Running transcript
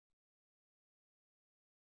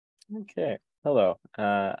Okay, hello.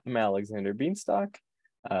 I'm Alexander Bienstock.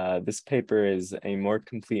 This paper is a more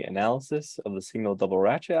complete analysis of the signal double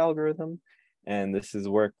ratchet algorithm, and this is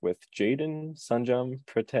work with Jaiden, Sanjam,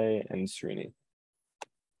 Pratyay, and Srini.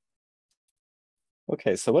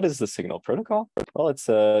 Okay, so what is the signal protocol? Well, it's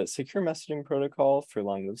a secure messaging protocol for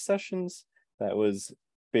long-lived sessions that was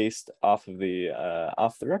based off of the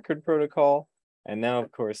off-the-record protocol. And now,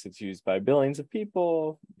 of course, it's used by billions of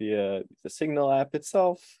people via the Signal app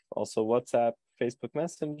itself, also WhatsApp, Facebook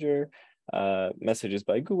Messenger, messages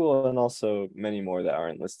by Google, and also many more that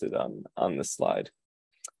aren't listed on this slide.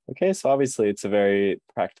 Okay, so obviously it's a very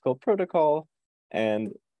practical protocol.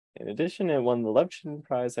 And in addition, it won the Levchin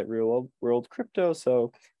Prize at Real World Crypto.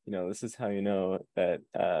 So, this is how you know that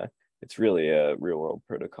it's really a real world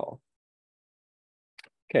protocol.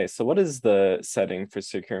 Okay, so what is the setting for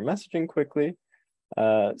secure messaging quickly?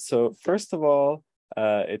 So first of all,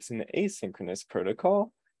 it's an asynchronous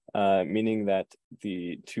protocol, meaning that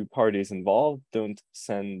the two parties involved don't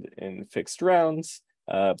send in fixed rounds,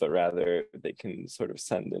 but rather they can sort of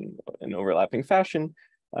send in an overlapping fashion.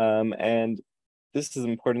 And this is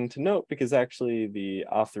important to note because actually the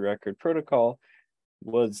off-the-record protocol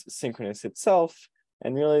was synchronous itself,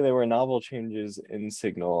 and really there were novel changes in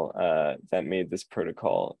Signal that made this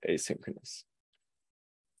protocol asynchronous.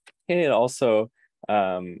 And it also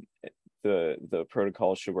the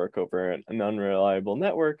protocol should work over an unreliable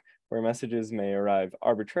network where messages may arrive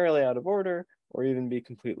arbitrarily out of order or even be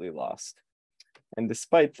completely lost. And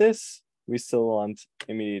despite this, we still want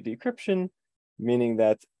immediate decryption, meaning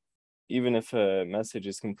that even if a message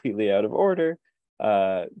is completely out of order,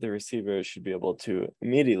 the receiver should be able to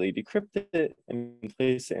immediately decrypt it and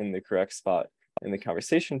place it in the correct spot in the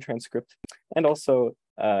conversation transcript. And also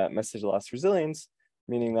message loss resilience,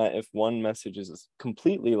 meaning that if one message is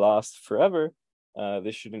completely lost forever,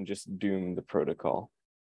 this shouldn't just doom the protocol.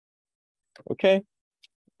 Okay,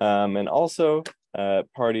 and also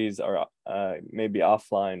parties are maybe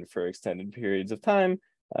offline for extended periods of time,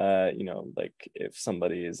 like if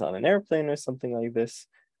somebody is on an airplane or something like this.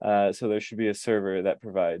 So there should be a server that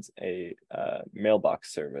provides a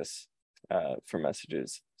mailbox service for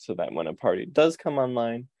messages so that when a party does come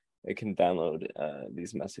online, it can download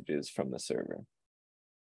these messages from the server.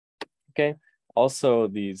 Okay, also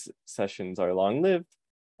these sessions are long-lived,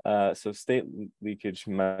 so state leakage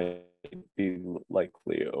might be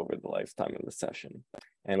likely over the lifetime of the session.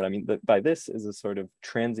 And what I mean by this is a sort of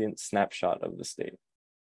transient snapshot of the state.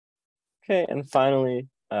 Okay, and finally,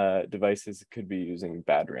 devices could be using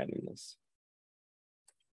bad randomness.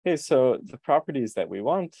 Okay, so the properties that we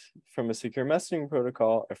want from a secure messaging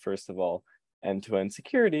protocol are, first of all, end-to-end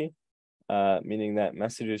security, meaning that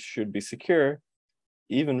messages should be secure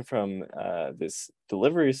even from this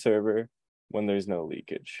delivery server when there's no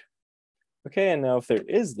leakage. Okay, and now if there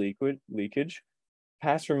is leakage,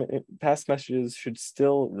 past messages should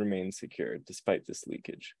still remain secure despite this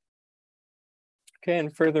leakage. Okay,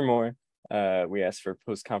 and furthermore, we ask for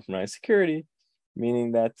post-compromise security,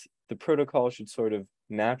 meaning that the protocol should sort of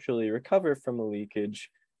naturally recover from a leakage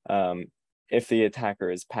if the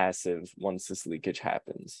attacker is passive once this leakage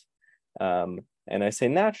happens. And I say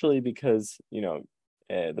naturally because,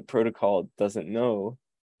 the protocol doesn't know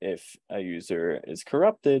if a user is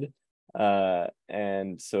corrupted.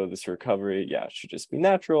 And so this recovery, should just be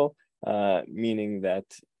natural, meaning that,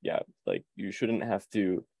 you shouldn't have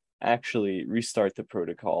to actually restart the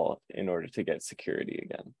protocol in order to get security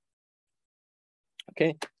again.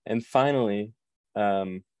 Okay, and finally,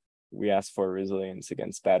 we ask for resilience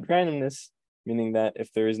against bad randomness, meaning that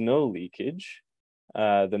if there is no leakage,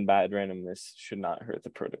 then bad randomness should not hurt the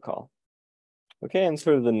protocol. Okay, and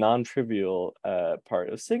sort of the non-trivial part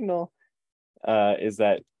of Signal is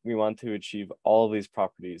that we want to achieve all of these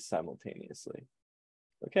properties simultaneously.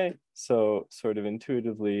 Okay, so sort of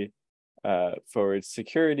intuitively, forward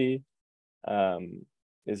security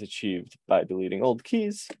is achieved by deleting old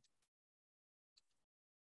keys.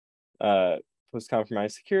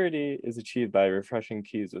 Post-compromise security is achieved by refreshing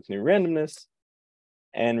keys with new randomness.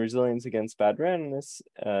 And resilience against bad randomness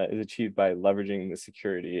is achieved by leveraging the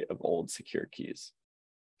security of old secure keys.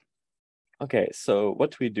 Okay, so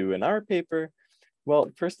what do we do in our paper?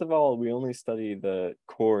 Well, first of all, we only study the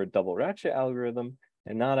core double ratchet algorithm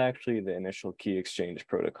and not actually the initial key exchange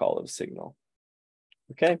protocol of Signal.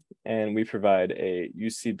 Okay, and we provide a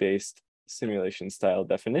UC-based simulation style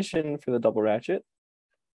definition for the double ratchet.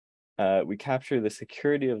 We capture the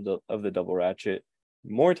security of the double ratchet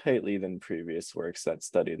more tightly than previous works that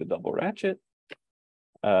study the double ratchet.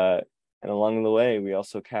 And along the way, we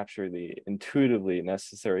also capture the intuitively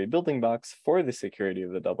necessary building blocks for the security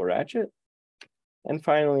of the double ratchet. And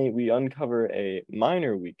finally, we uncover a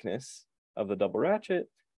minor weakness of the double ratchet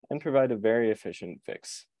and provide a very efficient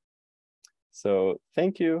fix. So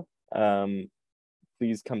thank you.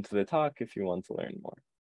 Please come to the talk if you want to learn more.